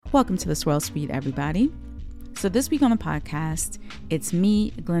Welcome to the Swirl Suite, everybody. So this week on the podcast, it's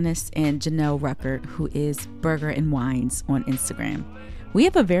me, Glennis, and Janelle Rucker, who is Burger and Wines on Instagram. We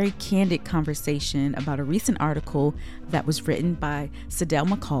have a very candid conversation about a recent article that was written by Sadell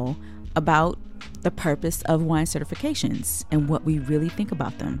McCall about the purpose of wine certifications and what we really think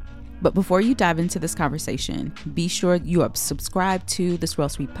about them. But before you dive into this conversation, be sure you are subscribed to the Swirl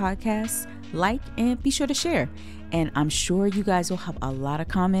Suite podcast, like, and be sure to share. And I'm sure you guys will have a lot of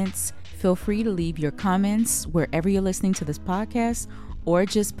comments. Feel free to leave your comments wherever you're listening to this podcast or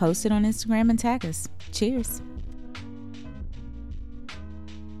just post it on Instagram and tag us. Cheers.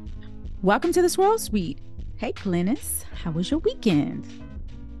 Welcome to the Swirl Suite. Hey, Glennis, how was your weekend?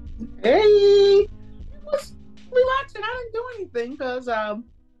 Hey, it was relaxing. I didn't do anything because I'm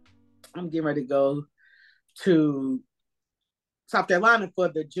getting ready to go to South Carolina for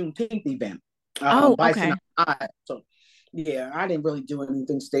the Juneteenth event. Okay. So, yeah, I didn't really do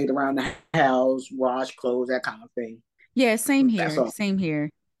anything. Stayed around the house, wash clothes, that kind of thing. Yeah, same here. That's all. Same here.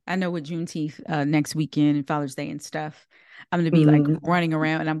 I know with Juneteenth next weekend and Father's Day and stuff, I'm going to be like running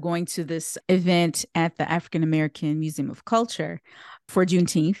around, and I'm going to this event at the African American Museum of Culture for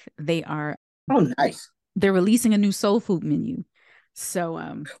Juneteenth. They are nice. They're releasing a new soul food menu. So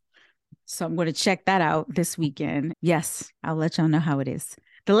I'm going to check that out this weekend. Yes, I'll let y'all know how it is.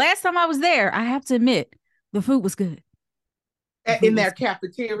 The last time I was there, I have to admit, the food was good. In their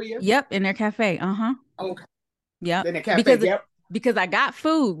cafeteria? Yep, in their cafe. Okay. Yep. In the cafe, because I got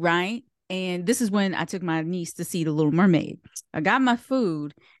food, right? And this is when I took my niece to see The Little Mermaid. I got my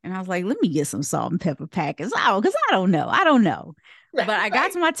food and I was like, let me get some salt and pepper packets. Oh, because I don't know. But I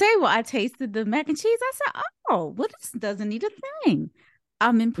got to my table. I tasted the mac and cheese. I said, oh, well, this doesn't need a thing.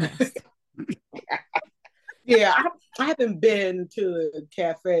 I'm impressed. Yeah, I haven't been to a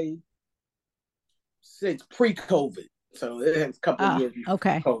cafe since pre-COVID. So it's a couple of years.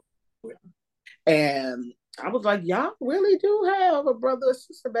 Okay. And I was like, y'all really do have a brother or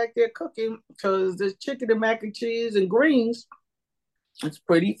sister back there cooking, because the chicken and mac and cheese and greens, it's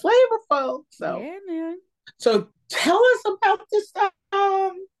pretty flavorful. So yeah, man. So tell us about this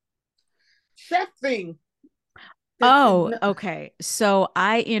chef thing. Oh, okay. So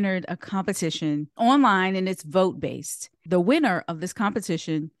I entered a competition online and it's vote based. The winner of this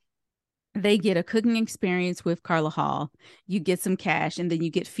competition, they get a cooking experience with Carla Hall. You get some cash and then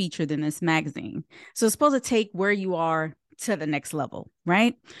you get featured in this magazine. So it's supposed to take where you are to the next level,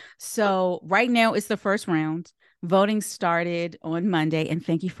 right? So right now it's the first round. Voting started on Monday, and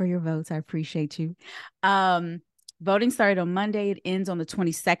thank you for your votes. I appreciate you. Voting started on Monday. It ends on the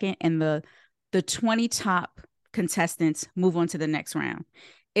 22nd, and the 20 top contestants move on to the next round.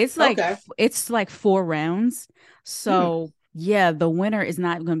 It's like 4 rounds. So yeah, the winner is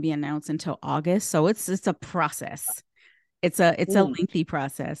not going to be announced until August. So it's a process. It's a lengthy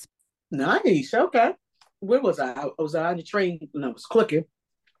process. Nice. Okay. Where was I? I was on the train when I was clicking.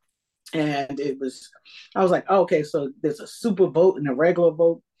 And I was like, oh, okay, so there's a super vote and a regular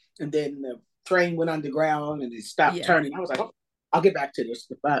vote. And then the train went underground and it stopped turning. I was like, oh, I'll get back to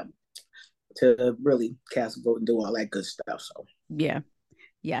this to really cast a vote and do all that good stuff. So yeah.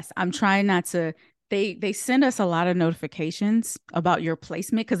 Yes. I'm trying not to. They send us a lot of notifications about your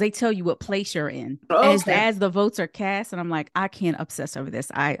placement because they tell you what place you're in as the votes are cast. And I'm like, I can't obsess over this.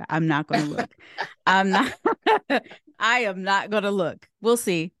 I'm not going to look. I am not going to look. We'll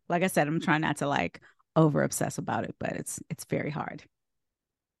see. Like I said, I'm trying not to like over obsess about it, but it's very hard.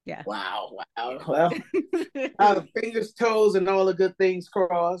 Yeah. Wow. Well, fingers, toes, and all the good things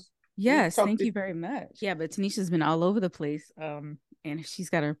crossed. Yes. Thank you very much. Yeah. But Tanisha's been all over the place. And she's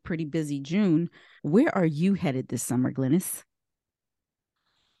got a pretty busy June. Where are you headed this summer, Glennis?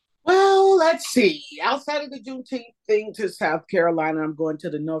 Well, let's see. Outside of the Juneteenth thing to South Carolina, I'm going to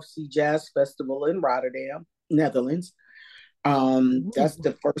the North Sea Jazz Festival in Rotterdam, Netherlands. That's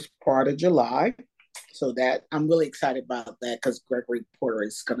the first part of July. So that I'm really excited about that because Gregory Porter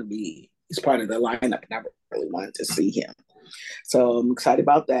is going to be, he's part of the lineup, and I really wanted to see him. So I'm excited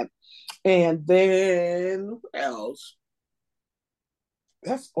about that. And then what else?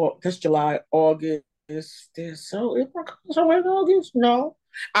 That's July, August. So in August? No.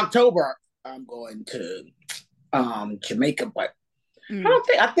 October, I'm going to Jamaica, but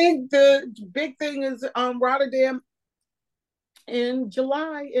I think the big thing is Rotterdam in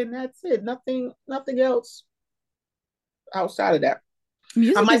July, and that's it. Nothing else outside of that.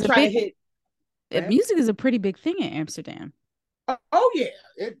 Music is a pretty big thing in Amsterdam. Oh yeah.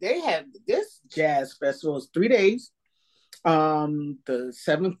 They have this jazz festival is 3 days. The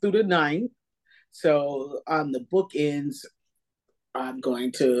 7th through the 9th. So on the bookends, I'm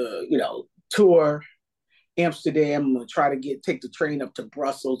going to, tour Amsterdam. I'm gonna try to take the train up to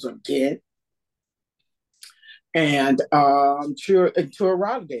Brussels or Ghent, and to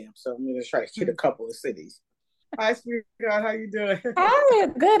Rotterdam. So I'm gonna try to hit a couple of cities. Hi, sweetheart. How you doing? Hi,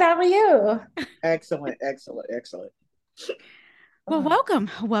 good. How are you? Excellent, excellent, excellent. Well,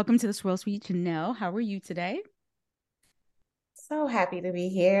 Oh, welcome to the Swirl Suite, Janelle. How are you today? so happy to be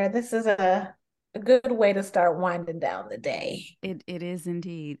here. This is a good way to start winding down the day. It is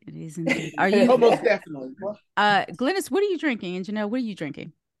indeed. It is indeed. Are you Almost definitely. Glennis, what are you drinking? And Janelle, what are you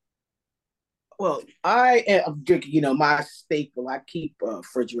drinking? Well, I am drinking, my staple. I keep a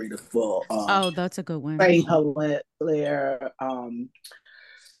refrigerator full of Oh, that's a good one. Saint Hilaire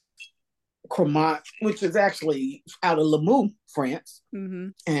Cremant, which is actually out of Limoux, France. Mm-hmm.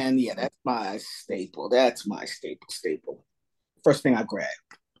 And yeah, that's my staple. That's my staple. First thing I grab.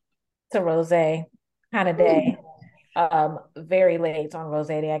 It's a rosé kind of day. Very late on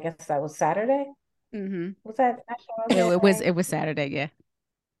rosé day. I guess that was Saturday. Mm-hmm. Was that National It, Rosé it was Day? it was Saturday, yeah.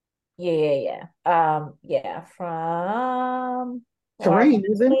 Yeah, yeah, yeah. From Terrain,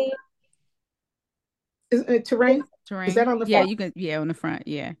 is it? Rosé. Is it terrain? Is that Terrain. on the Yeah, front? you can, yeah, on the front,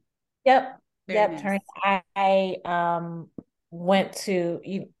 yeah. Yep, Very yep. nice. Turn. I went to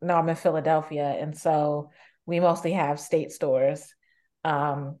I'm in Philadelphia, and so we mostly have state stores.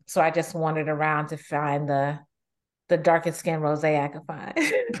 So I just wandered around to find the darkest skin rosé I could find.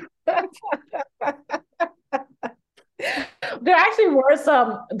 There actually were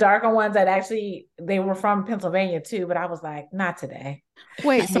some darker ones that actually they were from Pennsylvania too, but I was like, not today.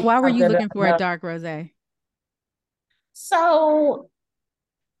 Wait, I so need why were you something. looking for a dark rosé? So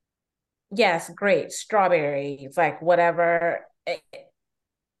yes, great. Strawberry. It's like whatever.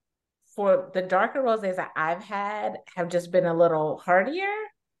 For the darker rosés that I've had have just been a little heartier,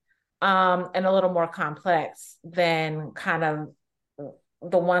 and a little more complex than kind of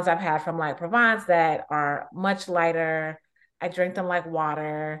the ones I've had from like Provence that are much lighter. I drink them like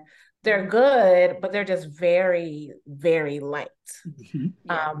water. They're Mhm. good, but they're just very, very light.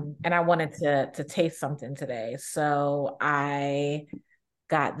 Yeah. And I wanted to taste something today. So I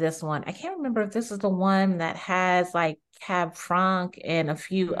got this one. I can't remember if this is the one that has like Cab Franc and a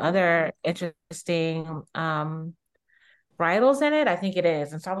few Mhm. other interesting varietals in it. I think it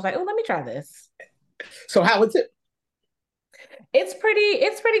is. And so I was like, oh, let me try this. So how is it? It's pretty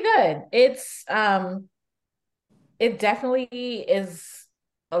good. It definitely is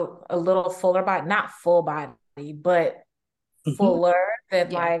a little fuller body, not full body, but Mhm. fuller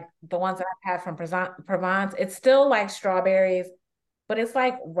than Yeah. like the ones that I've had from Provence. It's still like strawberries, but it's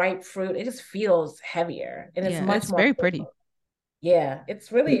like ripe fruit. It just feels heavier and it's Yeah, much it's more. very pretty. Yeah,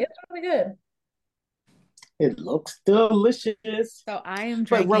 it's really good. It looks delicious. So I am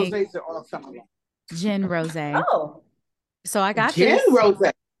But drinking rosés are all summer long. gin rosé. Oh, So I got Gin this.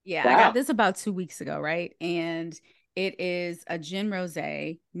 rosé. Yeah, I got Wow. this about 2 weeks ago, right? And it is a gin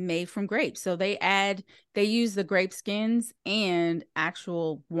rosé made from grapes. So they use the grape skins and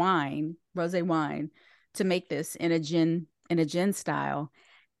actual wine, rosé wine, to make this in a gin style.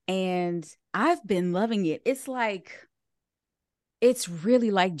 And I've been loving it. It's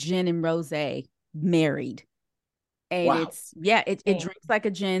really like gin and rosé married. And Wow. it's yeah, it dang. drinks like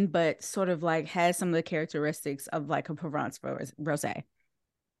a gin, but sort of like has some of the characteristics of like a Provence rosé.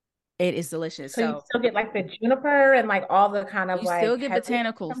 It is delicious. So you So still get like the juniper and like all the kind of you like still get heavy from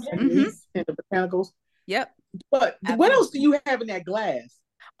botanicals. gin. Mm-hmm. Anise and the botanicals. Yep, But what else do absolutely. you have in that glass?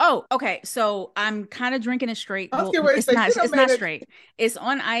 Oh, okay. So I'm kind of drinking it straight. I was Well, getting ready to it's say not. she done It's made not it. straight. It's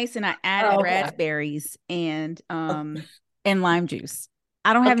on ice, and I added Oh, okay. raspberries and lime juice.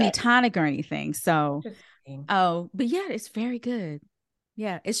 I don't have any Okay. tonic or anything. So, Interesting. oh, but yeah, it's very good.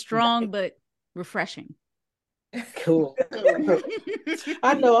 Yeah, it's strong but refreshing. Cool. Cool. Cool.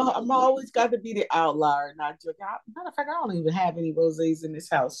 I know I'm always got to be the outlier, not drink. Matter of fact, I don't even have any rosés in this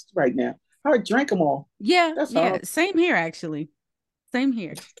house right now. I drank them all. Yeah, That's yeah. all. Same here, actually. Same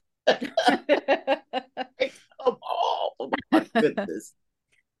here. Drank them all. Oh my goodness.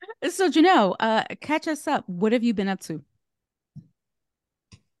 So, Janelle, catch us up. What have you been up to?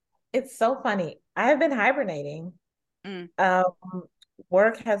 It's so funny. I've been hibernating. Mm, Um,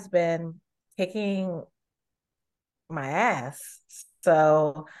 Work has been kicking my ass.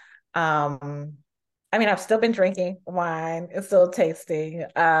 So, um, I mean, I've still been drinking wine. It's still tasting.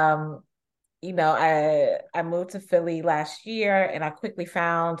 I moved to Philly last year and I quickly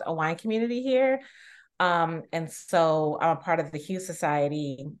found a wine community here. And so I'm a part of the Hugh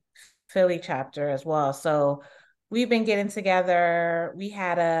Society Philly chapter as well. So we've been getting together. We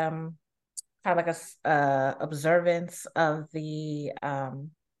had kind of like a observance of the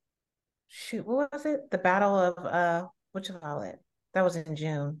shoot, what was it? The Battle of what you call it? That was in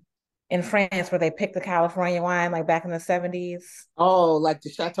June. in France where they picked the California wine like back in the 70s. Oh, like the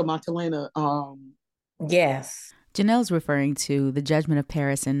Chateau Montelena. Yes. Janelle's referring to the Judgment of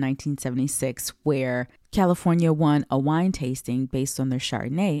Paris in 1976, where California won a wine tasting based on their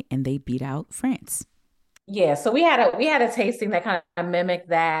Chardonnay and they beat out France. Yeah, so we had a tasting that kind of mimicked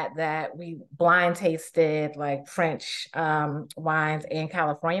that we blind tasted like French wines and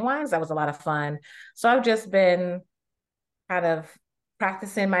California wines. That was a lot of fun. So I've just been kind of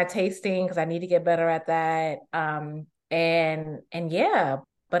practicing my tasting because I need to get better at that. And yeah,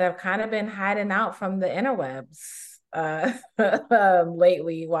 but I've kind of been hiding out from the interwebs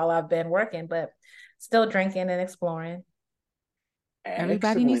lately while I've been working, but still drinking and exploring.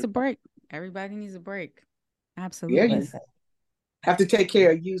 Everybody needs a Excellent. break. Everybody needs a break. Yeah, you Absolutely. Listen. have to take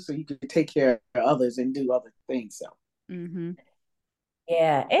care of you so you can take care of others and do other things. So, Mm-hmm.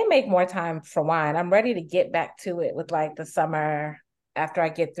 Yeah, and make more time for wine. I'm ready to get back to it with like the summer after I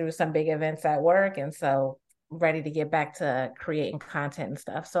get through some big events at work. And so ready to get back to creating content and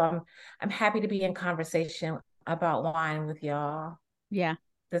stuff. So I'm happy to be in conversation about wine with y'all Yeah.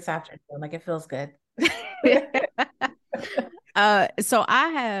 this afternoon. Like it feels good. So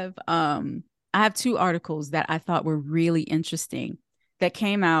I have two articles that I thought were really interesting that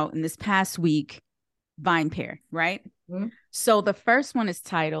came out in this past week, Vine Pair, right? Mm-hmm. So the first one is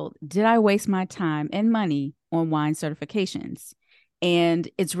titled, Did I Waste My Time and Money on Wine Certifications? And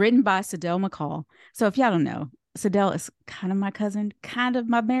it's written by Sadell McCall. So if y'all don't know, Sadell is kind of my cousin, kind of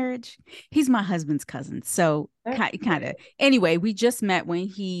my marriage. He's my husband's cousin. So kind of. Anyway, we just met when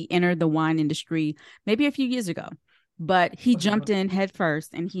he entered the wine industry maybe a few years ago. But he jumped in head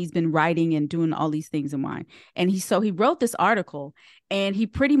first and he's been writing and doing all these things in wine. And he wrote this article and he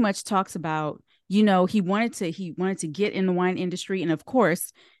pretty much talks about, he wanted to get in the wine industry, and of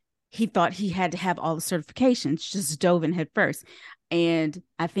course he thought he had to have all the certifications, just dove in head first. And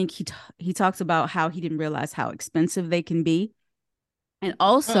I think he talks about how he didn't realize how expensive they can be, and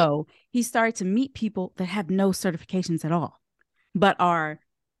also he started to meet people that have no certifications at all but are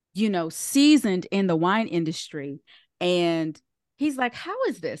seasoned in the wine industry. And he's like, how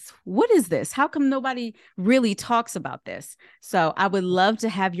is this? What is this? How come nobody really talks about this? So I would love to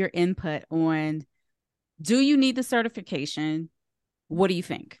have your input on, do you need the certification? What do you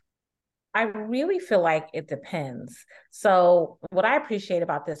think? I really feel like it depends. So, what I appreciate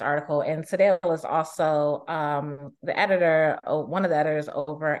about this article, and Sadell is also the editor, one of the editors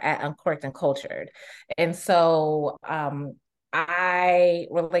over at Uncorked and Cultured, and so I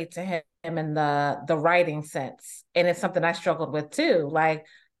relate to him in the writing sense, and it's something I struggled with too. Like,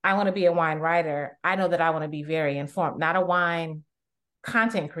 I want to be a wine writer. I know that I want to be very informed, not a wine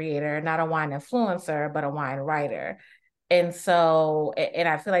content creator, not a wine influencer, but a wine writer. And so, and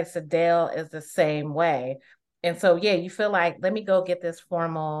I feel like Sadell is the same way. And so, yeah, you feel like, let me go get this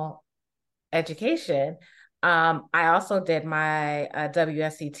formal education. I also did my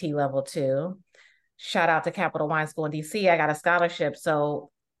WSET level 2. Shout out to Capital Wine School in DC. I got a scholarship,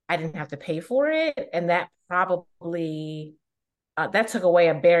 so I didn't have to pay for it. And that probably that took away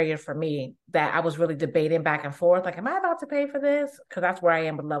a barrier for me that I was really debating back and forth. Like, am I about to pay for this? Because that's where I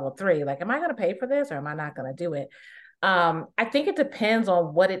am with level 3. Like, am I going to pay for this or am I not going to do it? I think it depends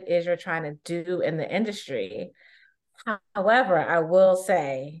on what it is you're trying to do in the industry. However, I will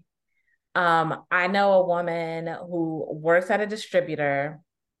say, I know a woman who works at a distributor,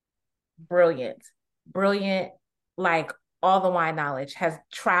 brilliant, brilliant, like all the wine knowledge, has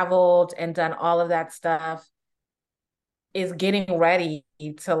traveled and done all of that stuff, is getting ready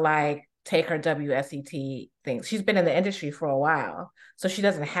to like take her WSET things. She's been in the industry for a while, so she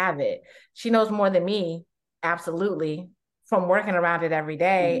doesn't have it. She knows more than me, absolutely, from working around it every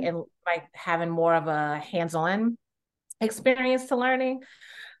day and like having more of a hands-on experience to learning.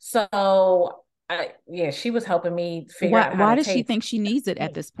 So, yeah, she was helping me figure Why out how why to does she taste. think she needs it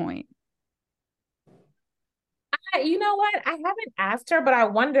at this point? You know what? I haven't asked her, but I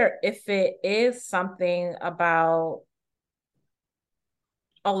wonder if it is something about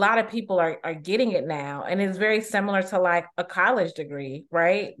a lot of people are getting it now, and it's very similar to like a college degree,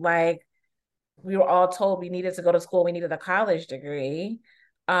 right? Like we were all told we needed to go to school, we needed a college degree.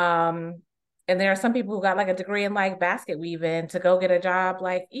 um and there are some people who got like a degree in like basket weaving to go get a job,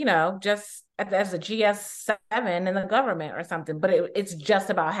 like, just as a GS7 in the government or something, but it's just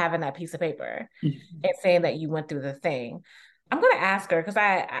about having that piece of paper and saying that you went through the thing. I'm gonna ask her because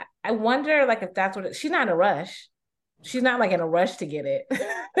I wonder like if that's she's not in a rush. She's not like in a rush to get it.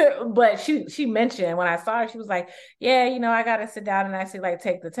 But she mentioned when I saw her, she was like, yeah, I gotta sit down and actually like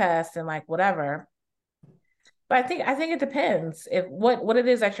take the test and like whatever. But I think it depends if what it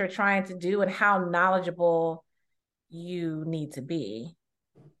is that you're trying to do and how knowledgeable you need to be.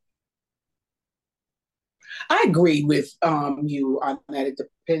 I agree with you on that. It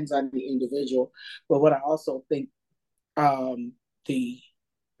depends on the individual, but what I also think the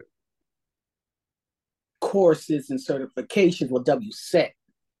courses and certifications, well, WSET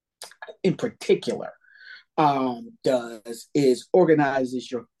in particular, does is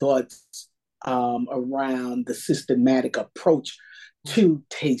organizes your thoughts around the systematic approach to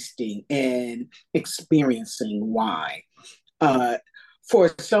tasting and experiencing wine. Uh,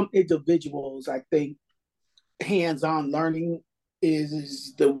 for some individuals, I think hands-on learning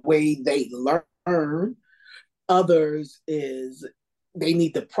is the way they learn. Others is they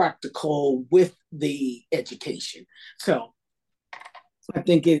need the practical with the education. So I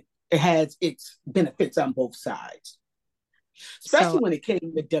think it has its benefits on both sides, especially So, when it came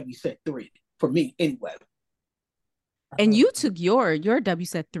to WSET 3 for me anyway. and Oh, you took your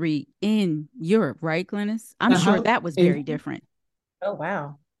WSET 3 in Europe, right, Glennis? I'm sure Uh-huh. that was very And different. oh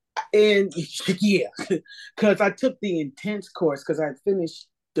wow. and yeah, because I took the intense course because I finished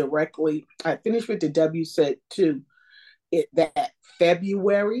with the WSET 2 that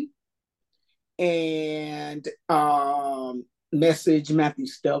February and message Matthew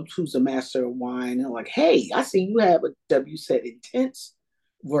Stubbs, who's a master of wine, and I'm like, hey, I see you have a WSET intense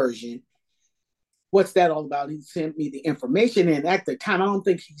version. What's that all about? He sent me the information, and at the time, I don't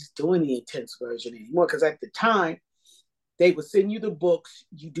think he's doing the intense version anymore because at the time they would send you the books,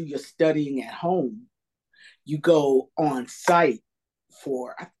 you do your studying at home, you go on site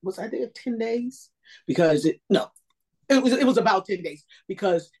for was I there 10 days? Because it was about 10 days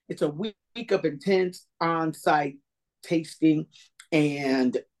because it's a week of intense on-site tasting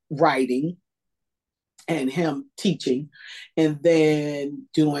and writing and him teaching and then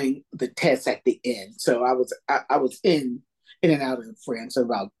doing the tests at the end. So I was in and out of France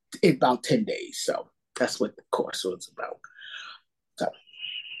about 10 days. So that's what the course was about. So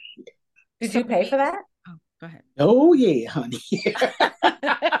Did So you pay for that? oh, go ahead. oh yeah, honey.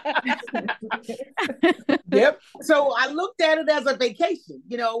 Yep. So I looked at it as a vacation.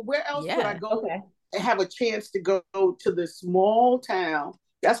 Where else would I Yeah. go Okay. and have a chance to go to this small town?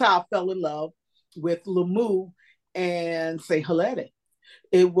 That's how I fell in love with Limoux and St. Helena.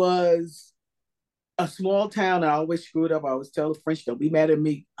 It was a small town. I always screw it up. I always tell the French, don't be mad at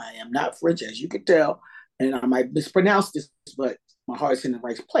me. I am not French, as you can tell. And I might mispronounce this, but my heart's in the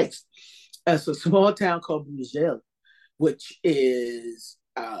right place. It's a small town called Rosé, which is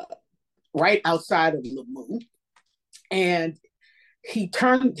right outside of Limoux. And he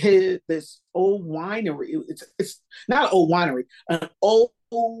turned this old winery. It's not an old winery, an old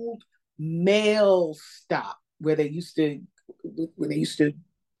mail stop where they used to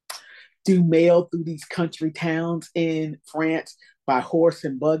do mail through these country towns in France by horse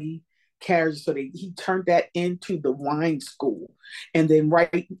and buggy carriage. So he turned that into the wine school, and then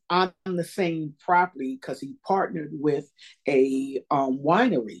right on the same property because he partnered with a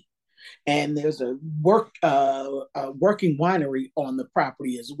winery and there's a working winery on the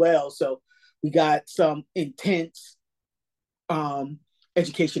property as well. So we got some intense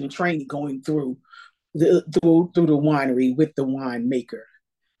education and training going through the winery with the winemaker.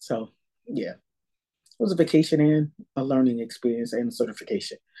 So yeah, it was a vacation and a learning experience and a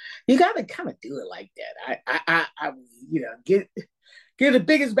certification. You got to kind of do it like that. I get the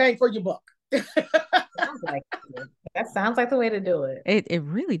biggest bang for your buck. Sounds like that sounds like the way to do it. It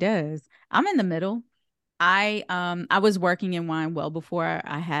really does. I'm in the middle. I was working in wine well before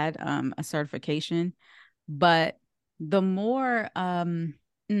I had a certification, but the more um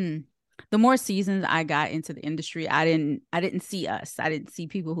mm, the more seasons I got into the industry, I didn't see us. I didn't see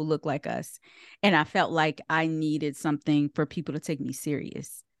people who look like us. And I felt like I needed something for people to take me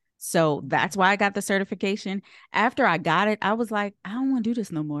serious. So that's why I got the certification. After I got it, I was like, I don't want to do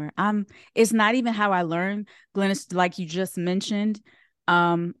this no more. It's not even how I learned, Glennis, like you just mentioned.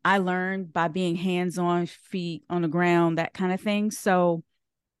 I learned by being hands-on, feet on the ground, that kind of thing. So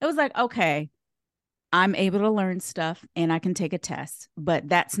it was like, okay, I'm able to learn stuff and I can take a test, but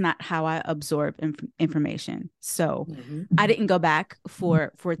that's not how I absorb information. So Mm-hmm. I didn't go back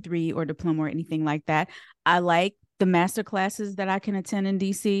for 3 or diploma or anything like that. I like the master classes that I can attend in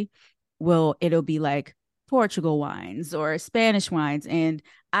DC. Well, it'll be like Portugal wines or Spanish wines, and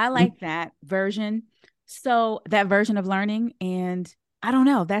I like that version. So that version of learning, and I don't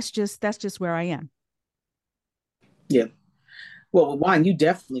know. That's just where I am. Yeah. Well, with wine, you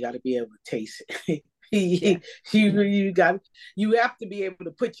definitely got to be able to taste it. Yeah. You have to be able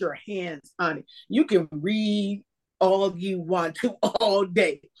to put your hands on it. You can read all you want to all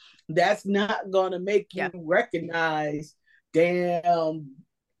day. That's not gonna make you Yeah. recognize damn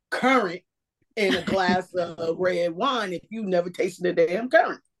current in a glass of red wine if you never tasted a damn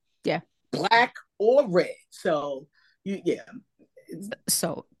current, Yeah. black or red. So yeah.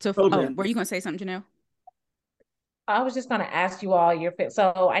 So were you gonna say something, Janelle? I was just going to ask you all your fit.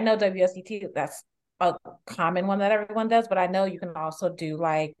 So I know WSET, that's a common one that everyone does, but I know you can also do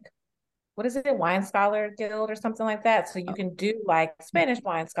like, what is it, Wine Scholar Guild or something like that. So you can do like Spanish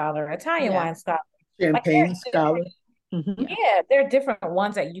Wine Scholar, Italian Wine Scholar. Like Champagne Scholar. Mm-hmm. Yeah, there are different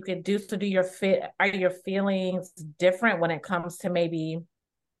ones that you can do. So do your fit, are your feelings different when it comes to maybe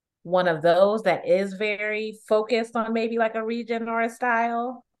one of those that is very focused on maybe like a region or a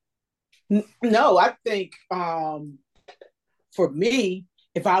style? No, I think for me,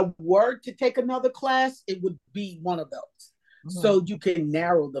 if I were to take another class, it would be one of those. Mm-hmm. So you can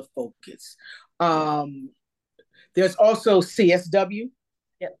narrow the focus. There's also CSW.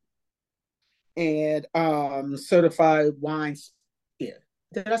 Yep. And certified wines. Yeah.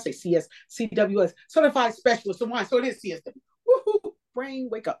 Did I say CWS? Certified specialist in wine. So it is CSW. Woohoo! Brain,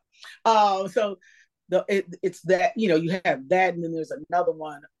 wake up. So it's that, you have that, and then there's another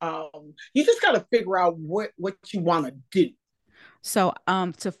one. You just got to figure out what you want to do. So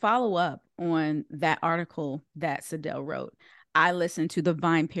to follow up on that article that Sadell wrote, I listened to the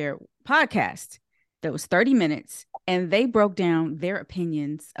Vine Pair podcast that was 30 minutes, and they broke down their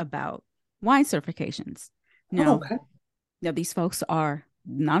opinions about wine certifications. Now, now these folks are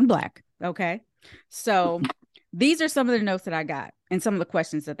non-Black. Okay. So these are some of the notes that I got and some of the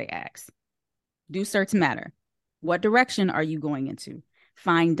questions that they asked. Do certs matter? What direction are you going into?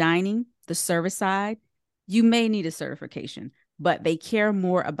 Fine dining, the service side, you may need a certification, but they care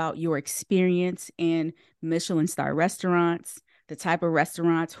more about your experience in Michelin star restaurants, the type of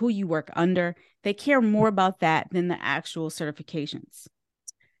restaurants, who you work under. They care more about that than the actual certifications.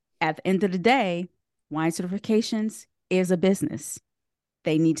 At the end of the day, wine certifications is a business.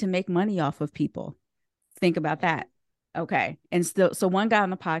 They need to make money off of people. Think about that. Okay. And so one guy on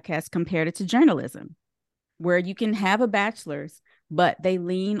the podcast compared it to journalism, where you can have a bachelor's, but they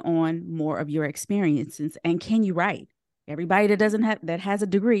lean on more of your experiences. And can you write? Everybody that has a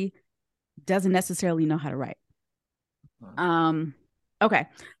degree doesn't necessarily know how to write. Okay.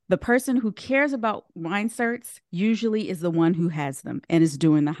 The person who cares about wine certs usually is the one who has them and is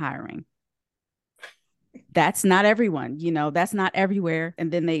doing the hiring. That's not everyone, that's not everywhere. And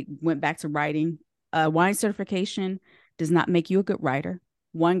then they went back to writing. Wine certification does not make you a good writer.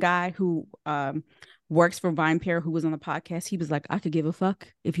 One guy who works for VinePair, who was on the podcast, he was like, I could give a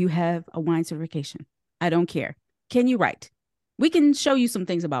fuck if you have a wine certification. I don't care. Can you write? We can show you some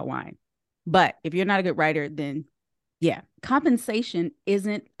things about wine. But if you're not a good writer, then yeah, compensation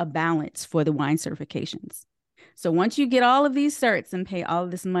isn't a balance for the wine certifications. So once you get all of these certs and pay all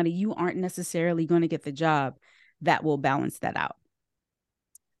of this money, you aren't necessarily going to get the job that will balance that out.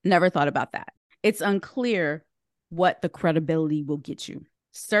 Never thought about that. It's unclear what the credibility will get you.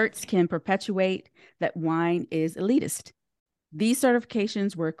 Certs can perpetuate that wine is elitist. These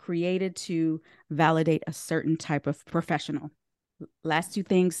certifications were created to validate a certain type of professional. Last two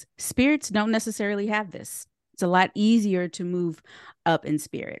things, spirits don't necessarily have this. It's a lot easier to move up in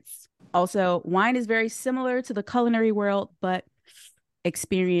spirits. Also, wine is very similar to the culinary world, but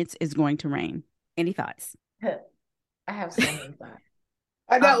experience is going to reign. Any thoughts? I have so many thoughts.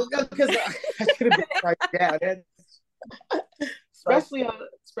 I know, because I should have been right down. Especially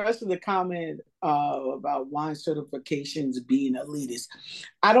the comment about wine certifications being elitist.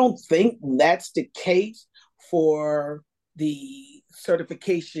 I don't think that's the case for the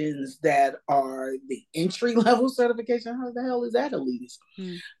certifications that are the entry level certification. How the hell is that elitist?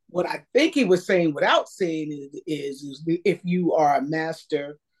 What I think he was saying without saying it is if you are a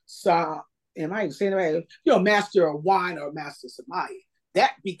master, am I even saying it right? You're a master of wine or a master sommelier.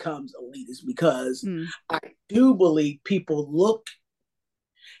 That becomes elitist because I do believe people look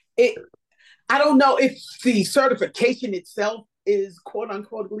it. I don't know if the certification itself is quote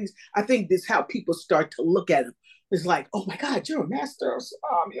unquote elitist. I think this is how people start to look at it. It's like, oh my God, you're a master of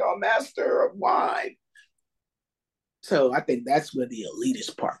you're a master of wine. So I think that's where the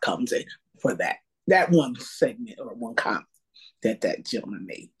elitist part comes in for that one segment or one comment that gentleman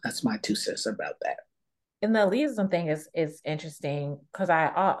made. That's my 2 cents about that. And the elitism thing is interesting because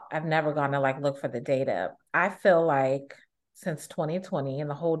I've never gone to like look for the data. I feel like since 2020 and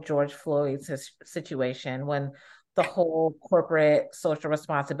the whole George Floyd situation, when the whole corporate social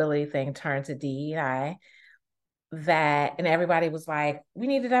responsibility thing turned to DEI, and everybody was like, we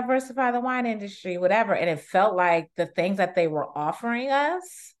need to diversify the wine industry, whatever. And it felt like the things that they were offering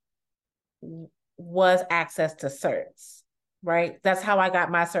us was access to certs, right? That's how I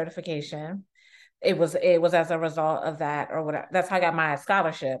got my certification. It was as a result of that or whatever. That's how I got my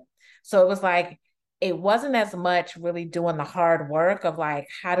scholarship. So it was like, it wasn't as much really doing the hard work of like,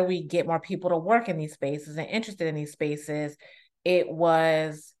 how do we get more people to work in these spaces and interested in these spaces? It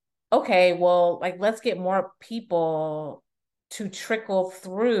was, okay, well, like, let's get more people to trickle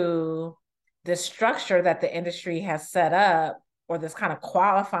through the structure that the industry has set up, or this kind of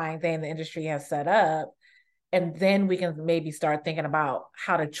qualifying thing the industry has set up. And then we can maybe start thinking about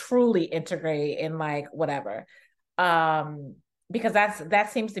how to truly integrate in like whatever. Um, because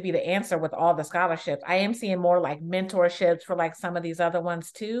that seems to be the answer with all the scholarships. I am seeing more like mentorships for like some of these other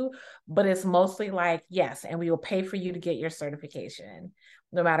ones too, but it's mostly like, yes, and we will pay for you to get your certification,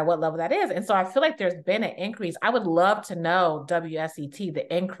 no matter what level that is. And so I feel like there's been an increase. I would love to know, WSET,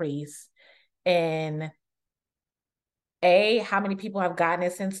 the increase in how many people have gotten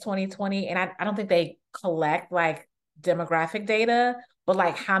it since 2020. And I don't think they collect like demographic data, but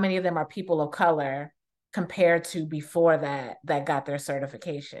like how many of them are people of color compared to before that got their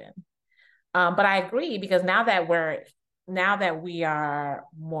certification. But I agree, because now that we are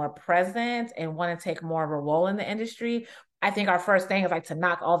more present and want to take more of a role in the industry, I think our first thing is like to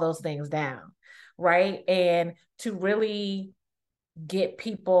knock all those things down, right? And to really get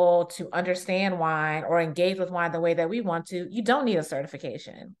people to understand wine or engage with wine the way that we want to, you don't need a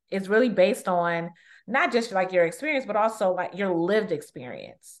certification. It's really based on not just like your experience, but also like your lived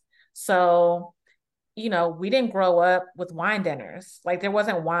experience. So, we didn't grow up with wine dinners. Like there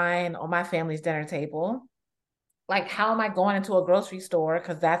wasn't wine on my family's dinner table. Like, how am I going into a grocery store?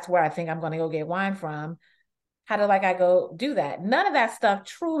 Because that's where I think I'm going to go get wine from. How do I go do that? None of that stuff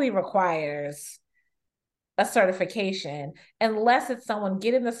truly requires a certification, unless it's someone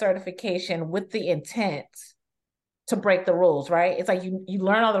getting the certification with the intent to break the rules, right? It's like you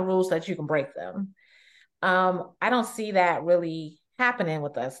learn all the rules so that you can break them. I don't see that really happening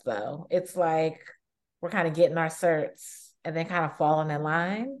with us though. It's like we're kind of getting our certs and then kind of falling in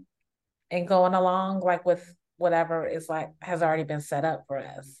line and going along like with whatever is like has already been set up for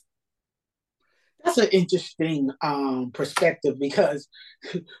us. That's an interesting perspective, because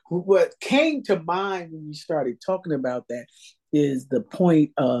what came to mind when we started talking about that is the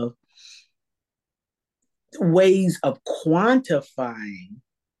point of ways of quantifying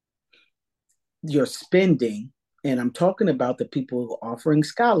your spending. And I'm talking about the people offering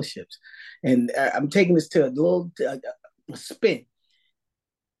scholarships. And I'm taking this to a little spin.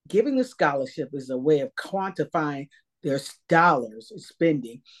 Giving a scholarship is a way of quantifying their dollars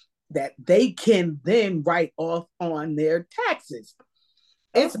spending that they can then write off on their taxes.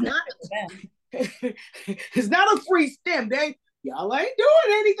 It's not it's not a free stem. Y'all ain't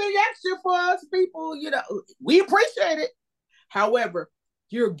doing anything extra for us people, we appreciate it. However,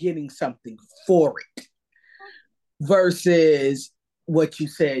 you're getting something for it versus what you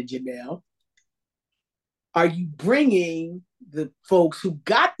said, Janelle. Are you bringing the folks who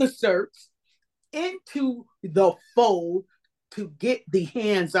got the certs into the fold to get the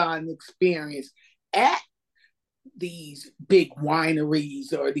hands-on experience at these big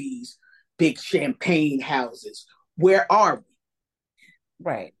wineries or these big champagne houses? Where are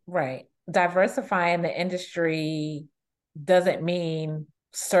we? Right. Diversifying the industry doesn't mean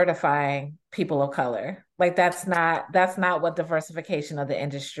certifying people of color. Like that's not what diversification of the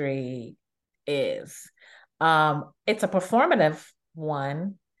industry is. It's a performative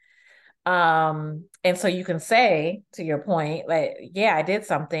one. And so you can say, to your point, like, yeah, I did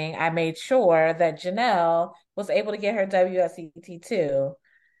something. I made sure that Janelle was able to get her WSET too.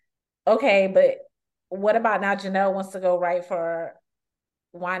 Okay, but what about now Janelle wants to go write for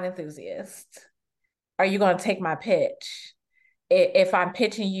Wine Enthusiast? Are you going to take my pitch? If I'm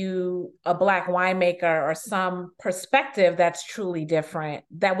pitching you a Black winemaker or some perspective that's truly different,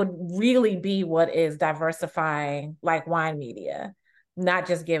 that would really be what is diversifying like wine media, not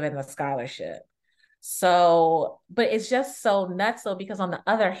just giving the scholarship. So, but it's just so nuts though, because on the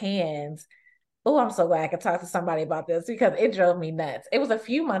other hand, oh, I'm so glad I could talk to somebody about this because it drove me nuts. It was a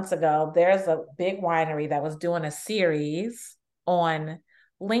few months ago. There's a big winery that was doing a series on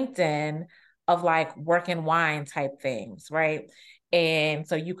LinkedIn of like working wine type things, right? And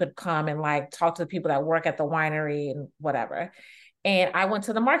so you could come and like talk to the people that work at the winery and whatever. And I went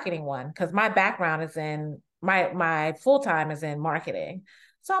to the marketing one because my background is in my full time is in marketing.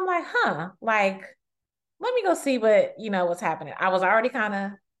 So I'm like, like let me go see what's happening. I was already kind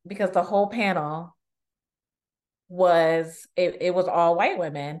of, because the whole panel it was all white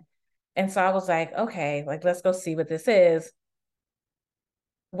women. And so I was like, okay, like let's go see what this is.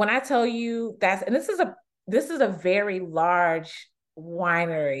 When I tell you this is a very large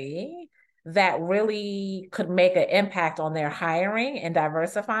winery that really could make an impact on their hiring and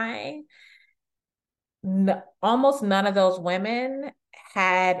diversifying. Almost none of those women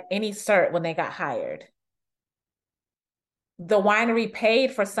had any cert when they got hired. The winery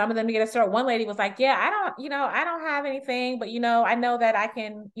paid for some of them to get a cert. One lady was like, yeah, I don't have anything, but I know that I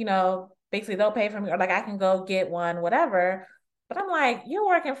can, basically they'll pay for me, or like I can go get one, whatever. But I'm like, you're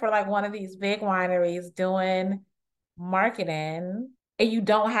working for like one of these big wineries doing marketing, and you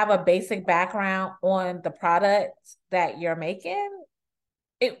don't have a basic background on the product that you're making.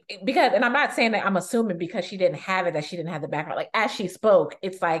 Because, and I'm not saying that, I'm assuming because she didn't have it that she didn't have the background. Like as she spoke,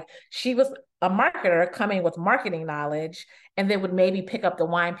 it's like she was a marketer coming with marketing knowledge, and then would maybe pick up the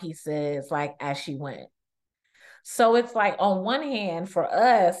wine pieces like as she went. So it's like on one hand, for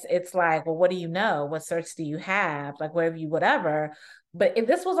us, it's like, well, what do you know? What certs do you have? Like wherever you whatever. But if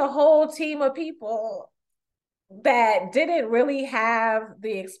this was a whole team of people that didn't really have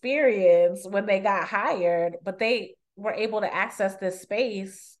the experience when they got hired, but they were able to access this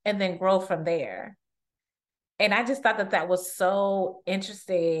space and then grow from there. And I just thought that that was so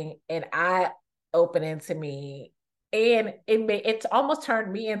interesting and eye-opening to me. And it almost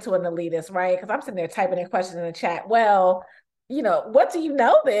turned me into an elitist, right? Because I'm sitting there typing in questions in the chat. Well, what do you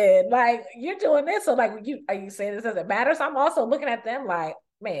know then? Like you're doing this, so like are you saying this doesn't matter? So I'm also looking at them like,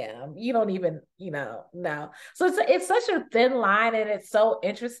 ma'am, you don't even, no. So it's such a thin line, and it's so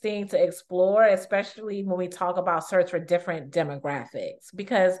interesting to explore, especially when we talk about search for different demographics,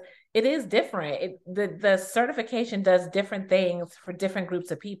 because it is different. The certification does different things for different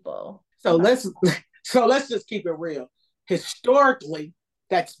groups of people. So let's just keep it real. Historically,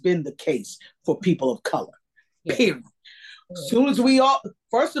 that's been the case for people of color. Yeah. Period. Soon as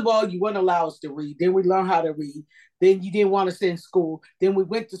first of all, you wouldn't allow us to read. Then we learned how to read. Then you didn't want us in school. Then we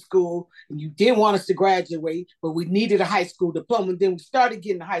went to school and you didn't want us to graduate, but we needed a high school diploma. And then we started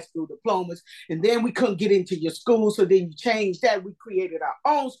getting the high school diplomas, and then we couldn't get into your school. So then you changed that. We created our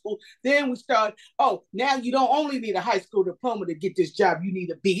own school. Then we started, now you don't only need a high school diploma to get this job. You need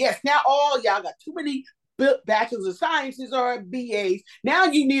a BS. Now all y'all got too many bachelors of sciences or BAs. Now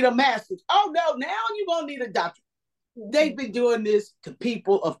you need a master's. Oh no, now you're going to need a doctorate. They've been doing this to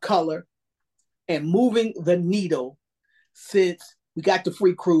people of color and moving the needle since we got the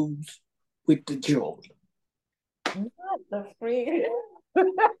free cruise with the jewelry. Not the free.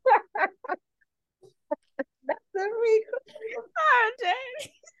 Not the free cruise. Oh,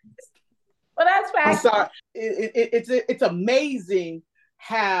 dang. Well, that's fact. I'm sorry. It's amazing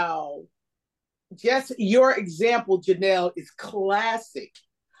how just your example, Janelle, is classic.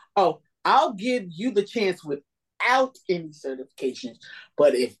 Oh, I'll give you the chance without any certifications.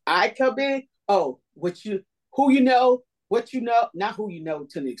 But if I come in, what you know, not who you know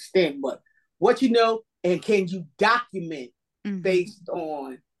to an extent, but what you know, and can you document based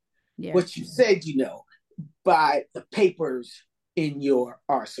on what you said you know by the papers in your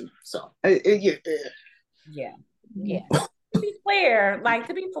arsenal. So yeah. To be clear, like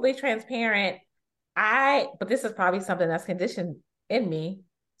to be fully transparent, but this is probably something that's conditioned in me,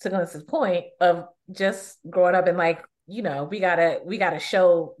 to Glennis's point of just growing up and like, we gotta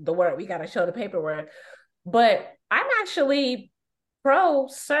show the work, we gotta show the paperwork. But I'm actually pro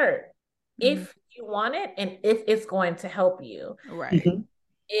cert if you want it and if it's going to help you. Right.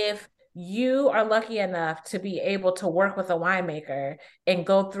 If you are lucky enough to be able to work with a winemaker and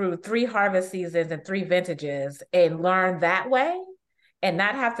go through 3 harvest seasons and 3 vintages and learn that way and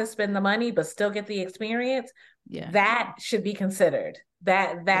not have to spend the money but still get the experience, that should be considered.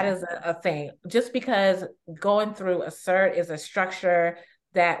 That is a thing. Just because going through a cert is a structure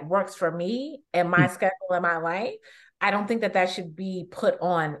that works for me and my schedule and my life, I don't think that should be put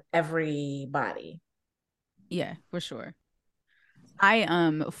on everybody. Yeah, for sure.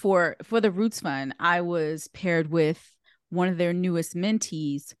 I for the Roots Fund, I was paired with one of their newest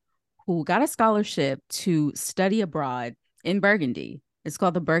mentees who got a scholarship to study abroad in Burgundy. It's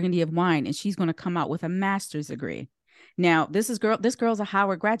called the Burgundy of Wine, and she's going to come out with a master's degree. Now, this girl's a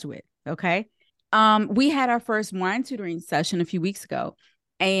Howard graduate, okay? We had our first wine tutoring session a few weeks ago,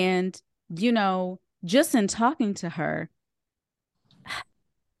 and just in talking to her,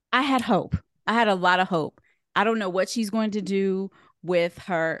 I had hope. I had a lot of hope. I don't know what she's going to do with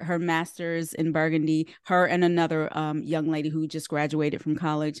her master's in Burgundy. Her and another young lady who just graduated from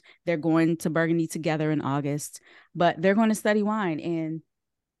college, they're going to Burgundy together in August, but they're going to study wine, and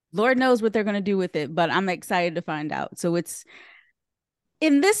Lord knows what they're going to do with it, but I'm excited to find out. So it's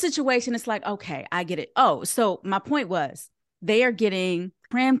in this situation, it's like, okay, I get it. Oh, so my point was they are getting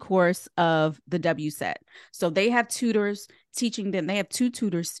cram course of the WSET. So they have tutors teaching them. They have 2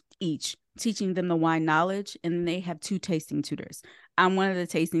 tutors each teaching them the wine knowledge, and they have 2 tasting tutors. I'm one of the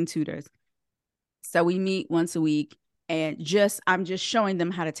tasting tutors. So we meet once a week, and I'm just showing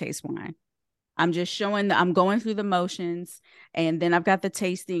them how to taste wine. I'm just showing I'm going through the motions, and then I've got the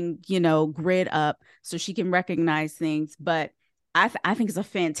tasting, grid up so she can recognize things. But I think it's a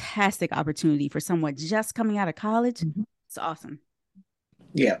fantastic opportunity for someone just coming out of college. Mm-hmm. It's awesome.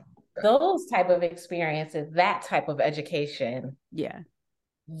 Yeah. Those type of experiences, that type of education. Yeah.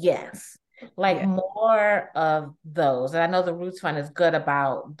 Yes. More of those. And I know the Roots Fund is good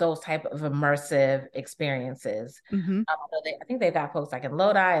about those type of immersive experiences. Mm-hmm. I think they've got folks like in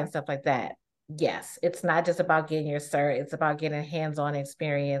Lodi and stuff like that. Yes, it's not just about getting your cert. It's about getting hands-on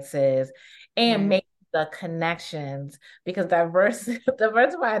experiences and making the connections, because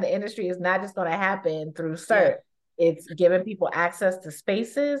diversifying the industry is not just going to happen through cert. It's giving people access to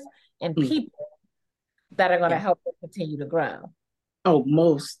spaces and people that are going to help them continue to grow. Oh,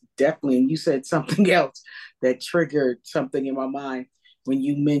 most definitely. And you said something else that triggered something in my mind when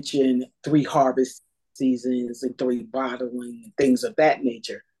you mentioned 3 harvest seasons and 3 bottling, things of that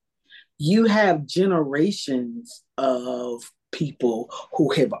nature. You have generations of people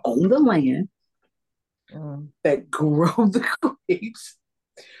who have owned the land, that grow the grapes.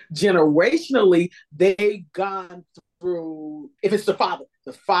 Generationally, they've gone through, if it's the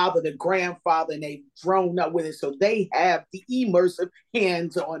father, the grandfather, and they've grown up with it. So they have the immersive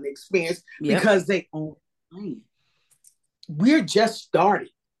hands-on experience because they own land. We're just starting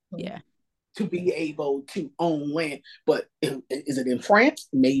to be able to own land. But is it in France?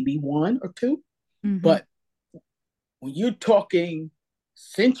 Maybe 1 or 2. Mm-hmm. But when you're talking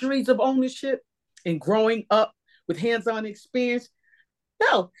centuries of ownership and growing up with hands-on experience,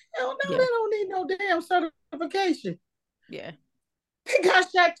 no, they don't need no damn certification. Yeah. They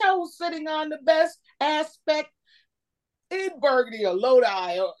got chateaus sitting on the best aspect in Burgundy or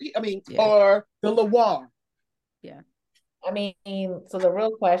Lodi, or the Loire. Yeah. I mean, so the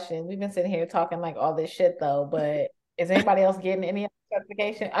real question, we've been sitting here talking like all this shit though, but is anybody else getting any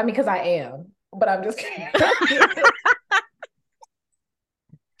certification? I mean, because I am, but I'm just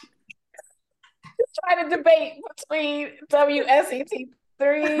trying to debate between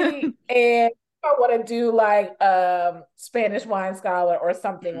WSET3 and I want to do like Spanish wine scholar or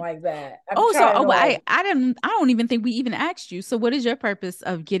something like that. I don't even think we even asked you. So what is your purpose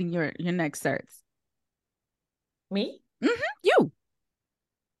of getting your next certs? Me? Mm-hmm. You.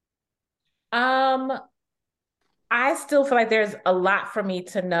 I still feel like there's a lot for me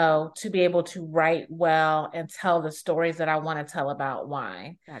to know to be able to write well and tell the stories that I want to tell about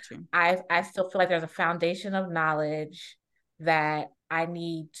wine. Gotcha. I still feel like there's a foundation of knowledge that I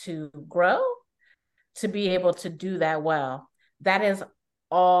need to grow to be able to do that well. That is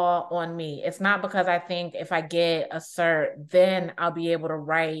all on me. It's not because I think if I get a cert, then I'll be able to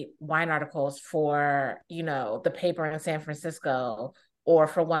write wine articles for, the paper in San Francisco or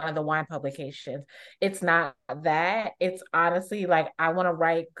for one of the wine publications. It's not that. It's honestly like I want to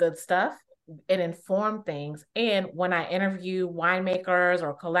write good stuff and inform things. And when I interview winemakers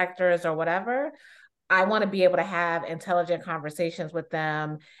or collectors or whatever, I want to be able to have intelligent conversations with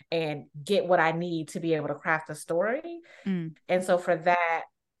them and get what I need to be able to craft a story. And so for that,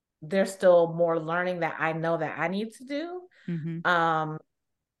 there's still more learning that I know that I need to do. Mm-hmm.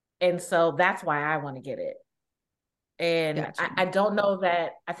 And so that's why I want to get it. And gotcha. I don't know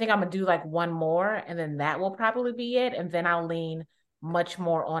that, I think I'm going to do like 1 more and then that will probably be it. And then I'll lean much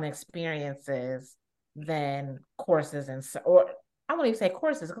more on experiences than courses or I won't even say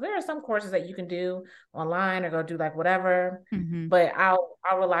courses, because there are some courses that you can do online or go do like whatever, but I'll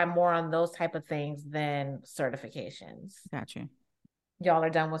rely more on those type of things than certifications. Gotcha. Y'all are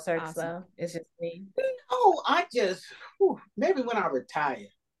done with certs though? It's just me? No, I just, maybe when I retire.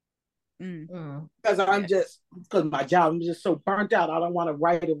 Because because my job, I'm just so burnt out. I don't want to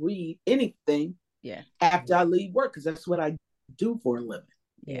write or read anything after I leave work, because that's what I do for a living.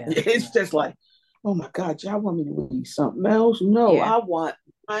 Yeah. It's just like, oh my God, y'all want me to read something else? No, I want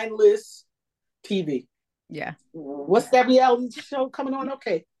mindless TV. Yeah. What's that reality show coming on?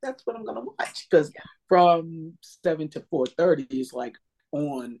 Okay, that's what I'm gonna watch, because from 7 to 4:30 is like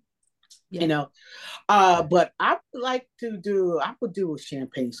on, But I would like to do a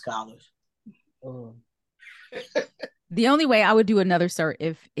Champagne Scholars. The only way I would do another cert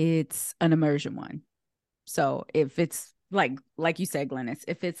if it's an immersion one. So if it's like you said, Glennis,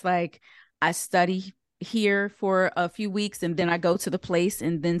 if it's like I study here for a few weeks and then I go to the place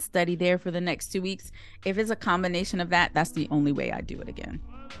and then study there for the next 2 weeks, if it's a combination of that, that's the only way I do it again.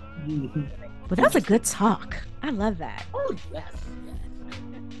 Mm-hmm. But that was a good talk. I love that. Oh, yes.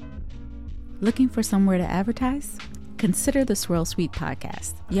 Looking for somewhere to advertise? Consider the Swirl Suite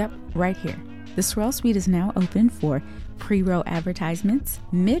podcast. Yep, right here. The Swirl Suite is now open for pre-roll advertisements,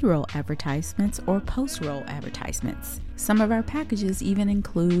 mid-roll advertisements, or post-roll advertisements. Some of our packages even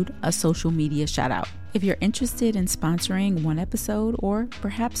include a social media shout out. If you're interested in sponsoring one episode or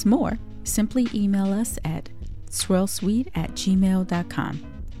perhaps more, simply email us at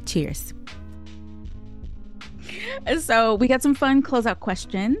swirlsweet@gmail.com. Cheers. So we got some fun closeout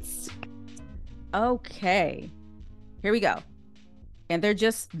questions. Okay, here we go. And they're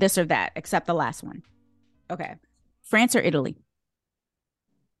just this or that, except the last one. Okay. France or Italy?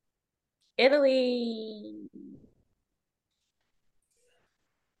 Italy.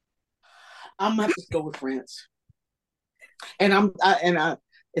 I'm gonna have to go with France. And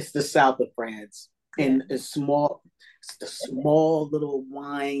it's the south of France, and it's the small little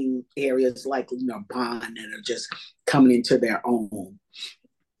wine areas like Narbonne that are just coming into their own.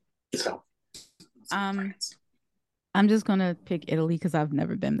 So, France. I'm just gonna pick Italy because I've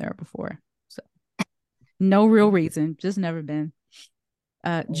never been there before. So, no real reason, just never been.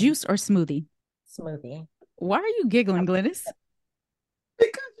 Juice or smoothie? Smoothie. Why are you giggling, Glynis?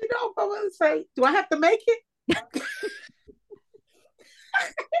 Because I'm gonna say, do I have to make it? I know you're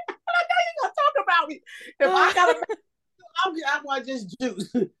gonna talk about me. If I gotta make it, I want just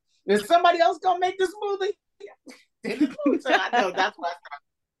juice. Is somebody else gonna make the smoothie? So I know that's why.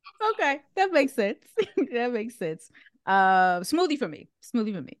 Okay, that makes sense. That makes sense. Smoothie for me.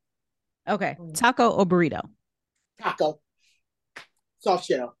 Okay, taco or burrito? Taco, soft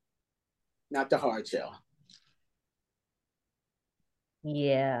shell, not the hard shell.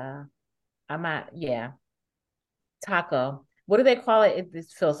 Yeah, taco. What do they call it? It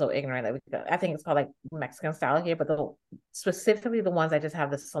feels so ignorant that I think it's called like Mexican style here, but specifically the ones that just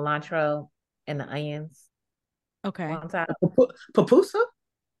have the cilantro and the onions. Okay. On top. Pupusa?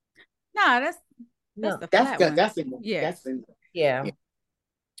 Nah, that's the flat one. That's in yeah. That's in yeah.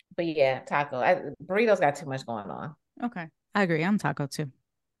 But yeah, taco. Burritos got too much going on. Okay, I agree. I'm taco too.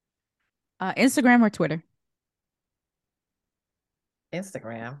 Instagram or Twitter?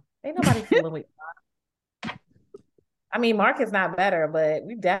 Instagram. Ain't nobody fooling with. I mean, Mark is not better, but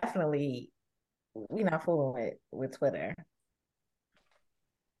we not fooling with Twitter.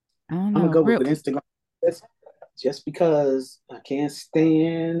 I don't know. I'm gonna go with Instagram. Just because I can't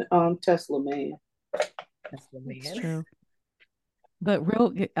stand Tesla man. That's true. But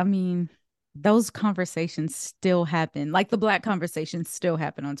those conversations still happen. Like the Black conversations still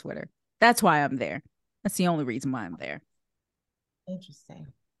happen on Twitter. That's why I'm there. That's the only reason why I'm there. Interesting.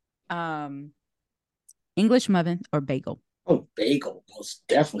 English muffin or bagel? Oh, bagel, most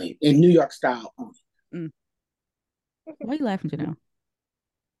definitely. In New York style. Why are you laughing, Janelle?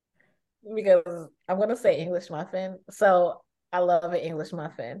 Because I'm gonna say English muffin. So I love an English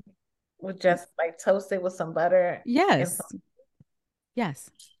muffin with just like toasted with some butter. Yes. Yes.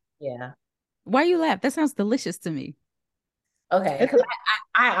 Yeah. Why you laugh? That sounds delicious to me. Okay, because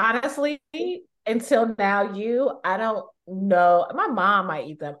I honestly, until now, I don't know. My mom might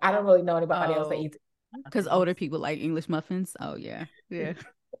eat them. I don't really know anybody else that eats them. Because older people like English muffins. Oh, yeah. Yeah.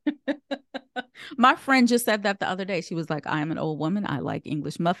 My friend just said that the other day. She was like, I am an old woman. I like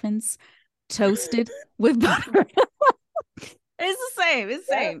English muffins toasted with butter. It's the same. It's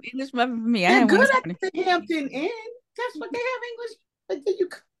the same. English muffin for me. They're good at the Hampton Inn. That's what they have English.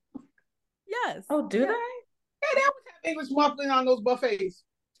 Yes. Oh, do they? Yeah, they always have English muffins on those buffets.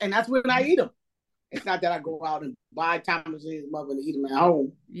 And that's when I eat them. It's not that I go out and buy Thomas muffin and eat them at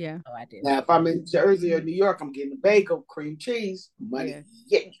home. Yeah. Oh, I did. Now, if I'm in Jersey or New York, I'm getting a bagel, cream cheese, money.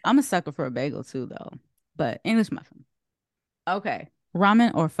 Yeah. I'm a sucker for a bagel too, though. But English muffin. Okay.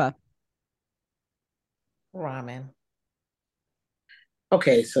 Ramen or pho? Ramen.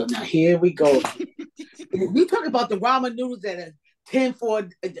 Okay, so now here we go. We talk about the ramen noodles that are 10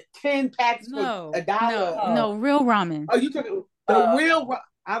 packs for $1. No, real ramen. Oh, you talking the real?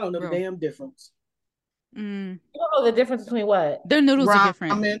 I don't know the damn difference. You don't know the difference between what? Their noodles are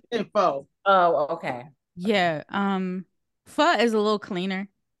different. Ramen and pho. Oh, okay. Yeah. Pho is a little cleaner.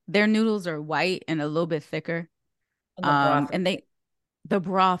 Their noodles are white and a little bit thicker. And the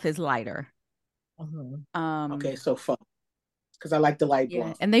broth is lighter. Mm-hmm. Okay, so pho. Because I like the light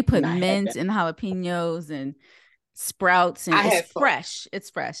broth. And they put mint and jalapenos and sprouts, and it's fresh. It's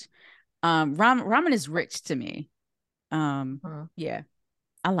fresh. Ramen is rich to me. Yeah.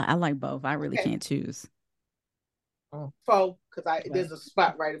 I like both. I really can't choose. Pho, because there's a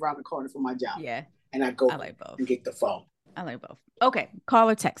spot right around the corner from my job. Yeah. And I go I like both. and get the pho. I like both. Okay. Call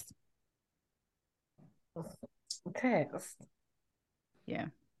or text? Text. Yeah.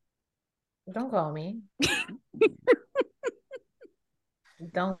 Don't call me.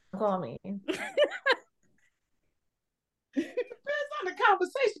 Don't call me. Depends on the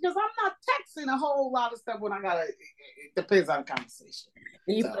conversation, because I'm not texting a whole lot of stuff when I gotta. It depends on the conversation.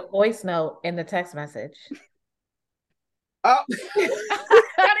 You put a voice note in the text message. Oh,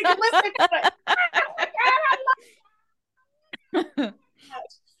 gotta get listen to it.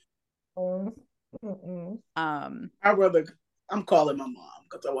 I rather I'm calling my mom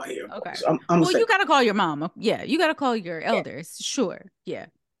because I want to hear her Okay. voice. I'm gonna Well, say, you gotta call your mom. Yeah, you gotta call your elders. Sure. Yeah.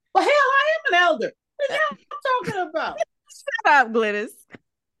 well, hell, I am an elder. What the Uh, hell I'm talking about? Shut up, Glynis.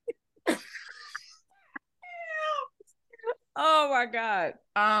 Oh my God.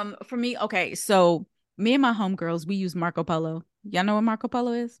 For me, okay, so me and my homegirls, we use Marco Polo. Y'all know what Marco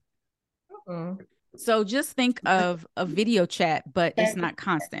Polo is? Mm-mm. So just think of a video chat, but it's not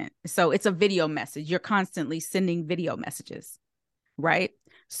constant. So it's a video message. You're constantly sending video messages, right?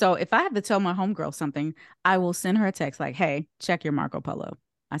 So if I have to tell my homegirl something, I will send her a text like, hey, check your Marco Polo.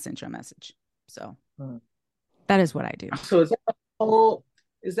 I sent you a message. So that is what I do. So is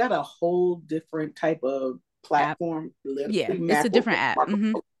that a whole different type of App. platform? Yeah, Literally it's a map different app. Marco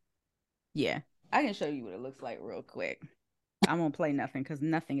Mm-hmm. Polo. Yeah. I can show you what it looks like real quick. I won't play nothing because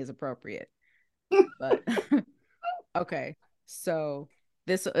nothing is appropriate. But okay. So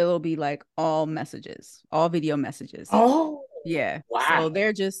this it'll be like all messages, all video messages. Oh, Yeah. wow. So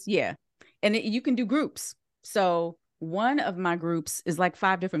they're just, yeah. And you can do groups. So one of my groups is like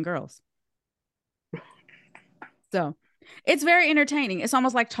 5 different girls. So it's very entertaining. It's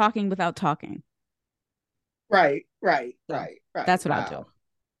almost like talking without talking. Right. So that's what I'll do.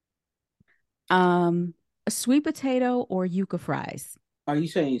 Wow. A sweet potato or yuca fries. Are you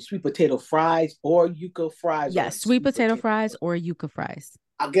saying sweet potato fries or yuca fries or Yes, sweet sweet potato potato? fries or yuca fries.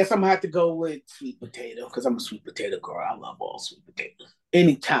 I guess I'm gonna have to go with sweet potato because I'm a sweet potato girl. I love all sweet potatoes.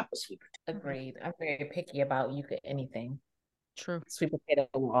 Any type of sweet potato. Agreed. I'm very picky about you could anything. True. Sweet potato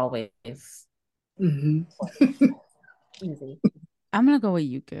will always Mm-hmm. easy. I'm gonna go with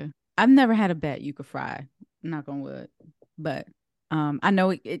yuca. I've never had a bad yuca fry. Knock on wood. But I know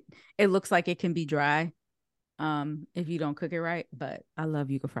it looks like it can be dry if you don't cook it right, but I love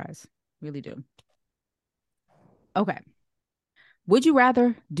yuca fries. Really do. Okay. Would you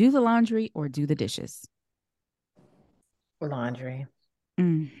rather do the laundry or do the dishes? Laundry.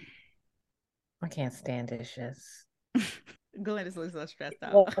 Mm. I can't stand dishes. Glenn looks so stressed It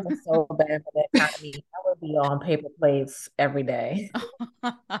out. wasn't so bad for the economy. I would be on paper plates every day.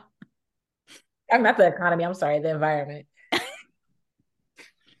 I'm not the economy. I'm sorry, the environment.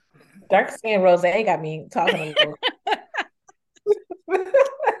 Dark-skinned Rosé got me talking a little.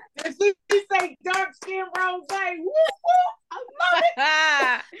 Did she say dark skin rose? Woo woo! I love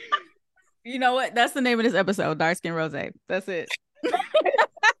it. You know what? That's the name of this episode, Dark Skin Rose. That's it.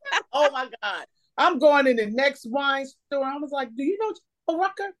 Oh my God. I'm going in the next wine store. I was like, do you know Joe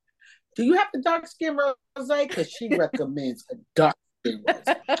Rucker? Do you have the dark skin rose? Because she recommends a dark skin rose.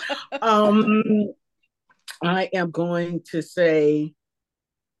 Um, I am going to say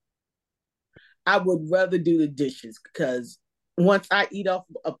I would rather do the dishes because once I eat off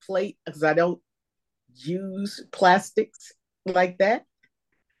a plate, because I don't use plastics like that.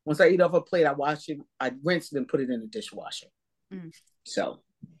 Once I eat off a plate, I wash it, I rinse it and put it in the dishwasher. Mm. So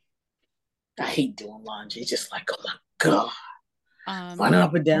I hate doing laundry. It's just like, oh my God. Running Yeah.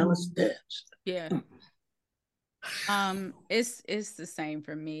 up and down the steps. Yeah. It's the same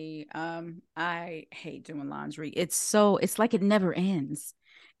for me. I hate doing laundry. It's like it never ends.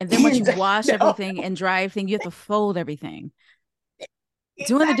 And then once you wash No, everything and dry everything, you have to fold everything.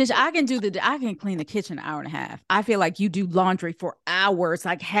 Doing the dish, exactly. I can clean the kitchen an hour and a half. I feel like you do laundry for hours,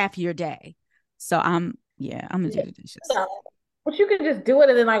 like half your day. So I'm gonna do the dishes. Yeah. But you could just do it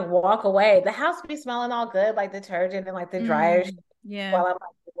and then like walk away. The house be smelling all good, like detergent and like the dryer Yeah. while I'm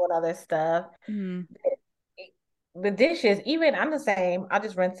like doing other stuff. Mm. The dishes, even I'm the same. I'll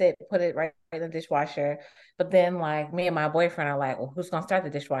just rinse it, put it right in the dishwasher. But then like me and my boyfriend are like, well, who's gonna start the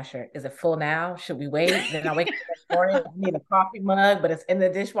dishwasher? Is it full now? Should we wait? Then I wake up in the morning, I need a coffee mug, but it's in the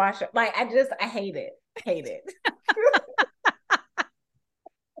dishwasher. Like I hate it. Hate it.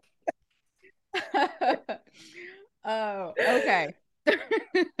 Oh, okay.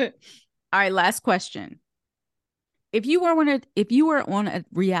 All right, last question. If you were on a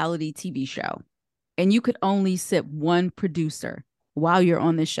reality TV show and you could only sip one producer while you're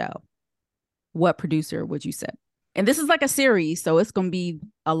on the show, what producer would you sip? And this is like a series, so it's going to be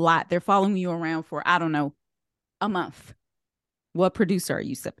a lot. They're following you around for, I don't know, a month. What producer are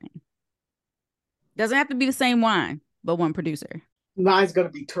you sipping? Doesn't have to be the same wine, but one producer. Mine's gonna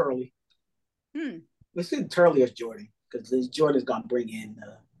be Turley. Hmm. Let's do Turley as Jordan because Jordan's gonna bring in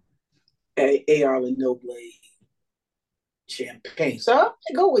AR Lenoble champagne. So I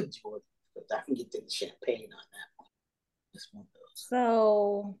go with Jordan because I can get the champagne on that. It's one of those.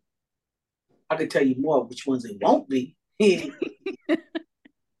 So I can tell you more which ones it won't be. that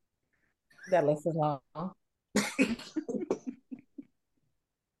list is long.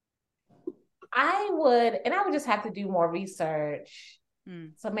 I would just have to do more research.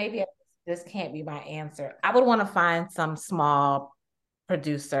 So maybe this can't be my answer. I would want to find some small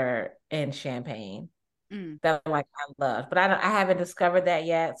producer in Champagne that like I love, but I haven't discovered that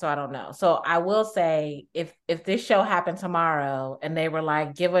yet, so I don't know. So I will say if this show happened tomorrow and they were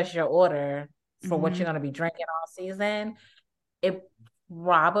like, give us your order for what you're going to be drinking all season, it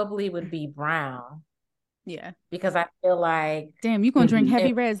probably would be brown. Yeah. Because I feel like, damn, you gonna drink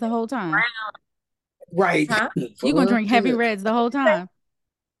heavy reds the whole time. Brown, right. Huh? You gonna drink heavy reds the whole time.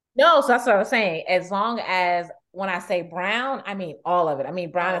 No, so that's what I was saying. As long as when I say brown, I mean all of it. I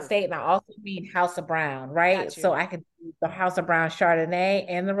mean Brown Estate, and I also mean House of Brown, right? So I could do the House of Brown Chardonnay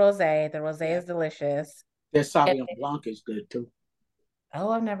and the Rosé. The Rosé is delicious. Their Sauvignon Blanc is good too.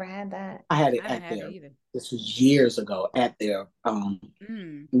 Oh, I've never had that. I had it at their. This was years ago at their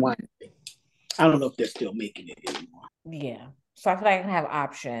wine. I don't know if they're still making it anymore. Yeah. So I feel like I can have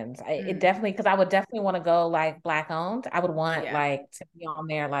options. It definitely, because I would definitely want to go like Black owned. I would want like to be on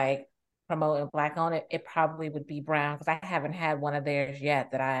there like promoting Black owned. It probably would be brown because I haven't had one of theirs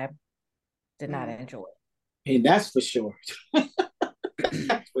yet that I did not enjoy. And that's for sure.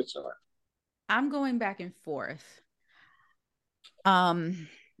 That's for sure. I'm going back and forth.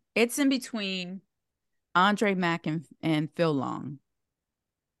 It's in between Andre Mack and Phil Long.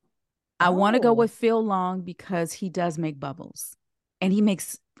 I want to go with Phil Long because he does make bubbles and he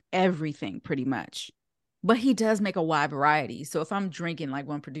makes everything pretty much, but he does make a wide variety. So if I'm drinking like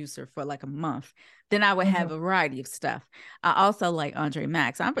one producer for like a month, then I would have a variety of stuff. I also like Andre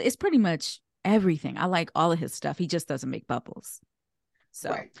Mack. It's pretty much everything. I like all of his stuff. He just doesn't make bubbles.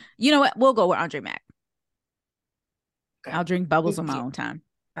 So you know what? We'll go with Andre Mack. Okay. I'll drink bubbles on my own time.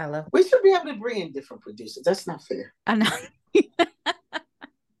 I love. We should be able to bring in different producers. That's not fair. I know.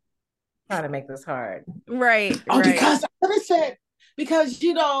 Trying to make this hard, right? Oh, because I said because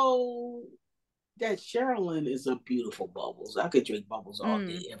you know that Sherilyn is a beautiful bubbles. I could drink bubbles all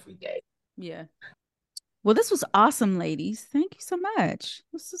day, every day. Yeah. Well, this was awesome, ladies. Thank you so much.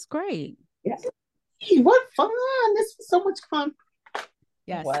 This is great. Yes. What fun! This was so much fun.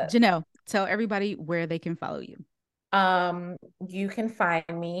 Yes, Janelle, tell everybody where they can follow you. You can find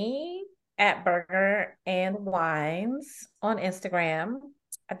me at Burger and Wines on Instagram.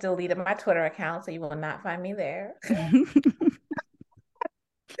 I deleted my Twitter account, so you will not find me there.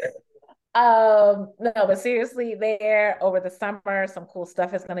 No, but seriously, there over the summer, some cool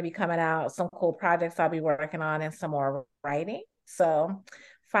stuff is going to be coming out, some cool projects I'll be working on, and some more writing. So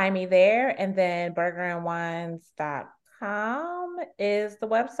find me there. And then burgerandwines.com is the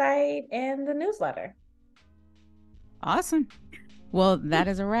website and the newsletter. Awesome. Well, that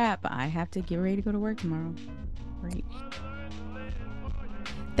is a wrap. I have to get ready to go to work tomorrow. Great.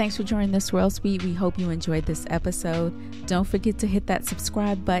 Thanks for joining the Swirl Suite. We hope you enjoyed this episode. Don't forget to hit that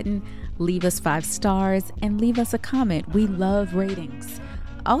subscribe button, leave us 5 stars, and leave us a comment. We love ratings.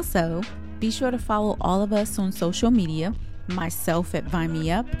 Also, be sure to follow all of us on social media. Myself at Vine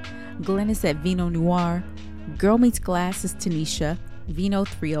Me Up, Glennis at Vino Noir, Girl Meets Glass is Tanisha, Vino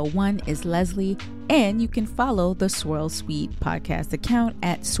 301 is Leslie, and you can follow the Swirl Suite podcast account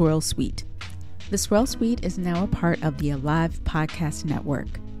at Swirl Suite. The Swirl Suite is now a part of the Alive Podcast Network.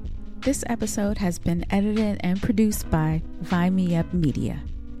 This episode has been edited and produced by Vine Me Up Media.